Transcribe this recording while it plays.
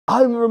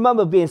I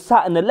remember being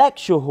sat in the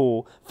lecture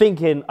hall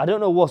thinking, I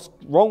don't know what's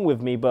wrong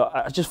with me, but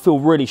I just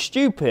feel really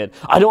stupid.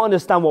 I don't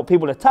understand what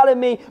people are telling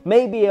me.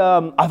 Maybe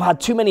I've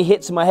had too many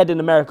hits in my head in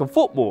American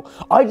football.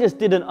 I just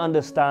didn't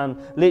understand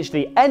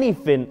literally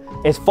anything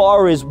as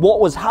far as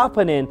what was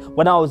happening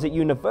when I was at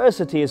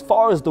university, as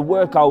far as the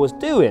work I was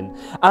doing.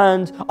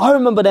 And I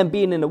remember then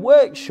being in a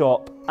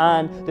workshop,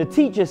 and the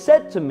teacher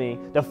said to me,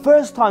 the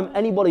first time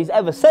anybody's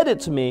ever said it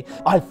to me,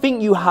 I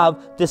think you have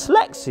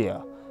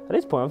dyslexia. At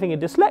this point, I'm thinking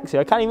dyslexia.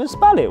 I can't even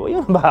spell it. What are you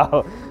on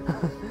about?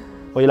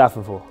 What are you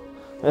laughing for?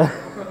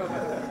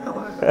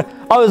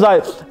 I was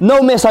like,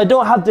 no, miss, I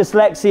don't have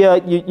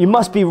dyslexia. You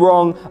must be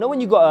wrong. You know when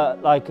you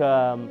got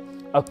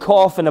a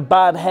cough and a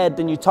bad head,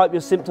 then you type your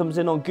symptoms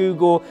in on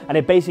Google, and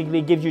it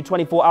basically gives you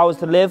 24 hours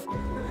to live?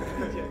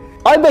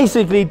 I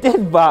basically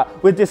did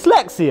that with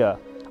dyslexia.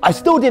 I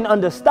still didn't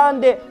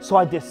understand it, so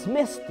I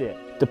dismissed it.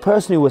 The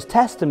person who was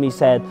testing me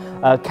said,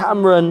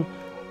 Cameron,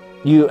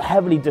 you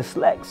heavily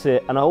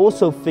dyslexic, and I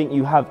also think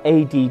you have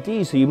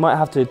ADD, so you might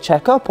have to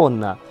check up on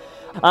that.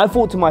 And I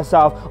thought to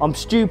myself, I'm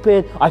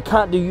stupid, I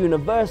can't do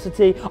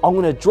university, I'm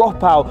going to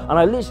drop out. And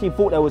I literally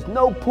thought there was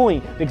no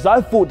point, because I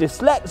thought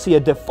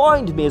dyslexia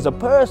defined me as a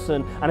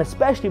person, and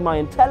especially my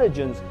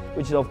intelligence,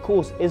 which of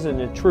course isn't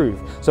the truth.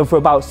 So for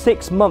about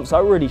 6 months, I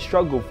really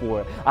struggled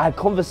for it. I had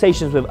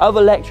conversations with other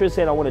lecturers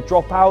saying I want to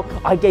drop out.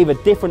 I gave a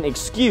different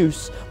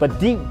excuse, but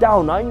deep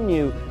down I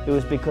knew it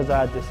was because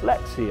I had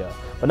dyslexia.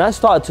 When I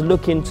started to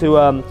look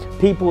into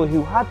people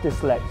who had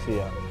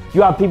dyslexia,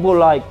 you had people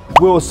like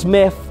Will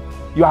Smith,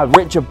 you had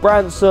Richard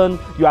Branson,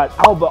 you had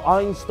Albert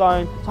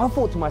Einstein. So I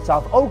thought to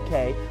myself,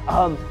 okay,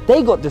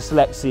 they got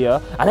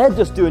dyslexia and they're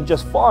just doing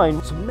just fine.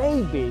 So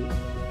maybe,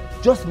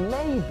 just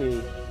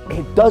maybe,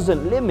 it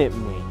doesn't limit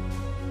me.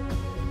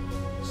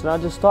 So I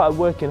just started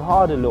working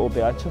hard a little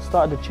bit. I just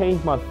started to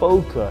change my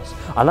focus.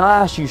 And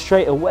I asked you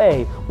straight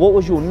away, what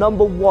was your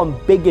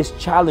 #1 biggest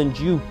challenge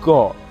you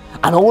got?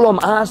 And all I'm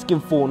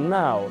asking for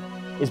now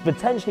is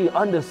potentially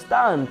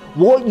understand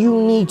what you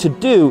need to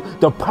do,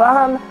 the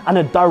plan and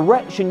the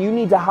direction you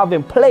need to have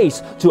in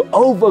place to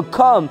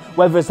overcome,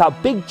 whether it's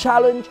that big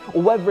challenge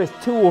or whether it's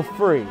 2 or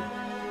 3.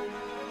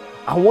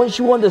 And once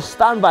you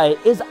understand that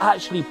it is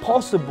actually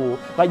possible,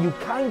 that you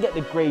can get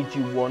the grades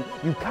you want,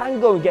 you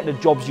can go and get the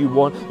jobs you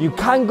want, you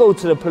can go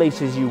to the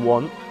places you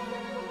want,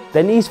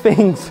 then these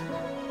things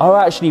are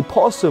actually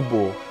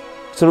possible.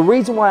 So the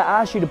reason why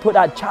I asked you to put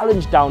that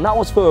challenge down, that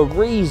was for a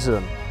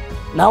reason.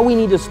 Now we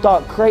need to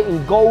start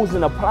creating goals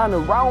and a plan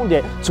around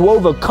it to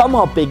overcome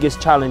our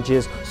biggest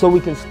challenges so we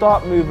can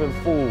start moving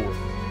forward.